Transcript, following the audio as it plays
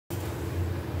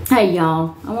Hey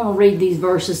y'all, I want to read these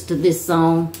verses to this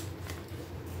song.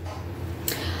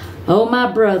 Oh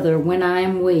my brother, when I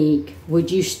am weak,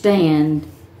 would you stand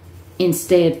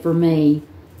instead for me?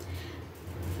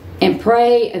 And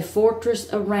pray a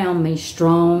fortress around me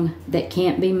strong that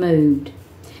can't be moved.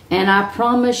 And I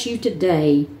promise you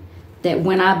today that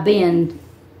when I bend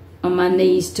on my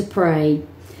knees to pray,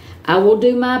 I will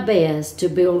do my best to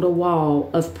build a wall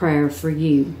of prayer for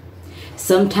you.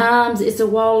 Sometimes it's a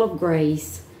wall of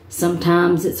grace.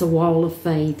 Sometimes it's a wall of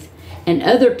faith, and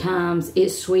other times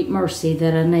it's sweet mercy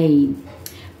that I need.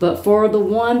 But for the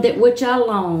one that which I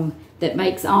long, that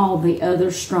makes all the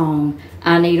others strong,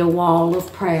 I need a wall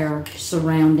of prayer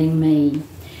surrounding me.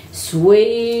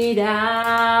 Sweet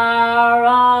hour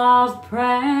of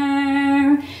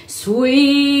prayer,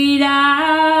 sweet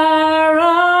hour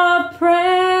of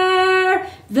prayer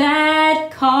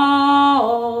that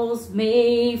calls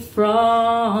me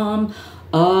from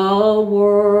a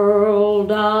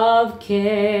world of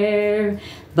care.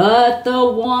 But the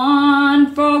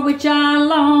one for which I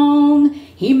long,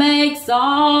 he makes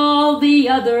all the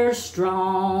others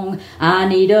strong. I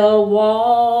need a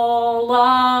wall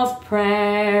of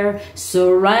prayer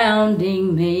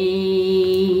surrounding me.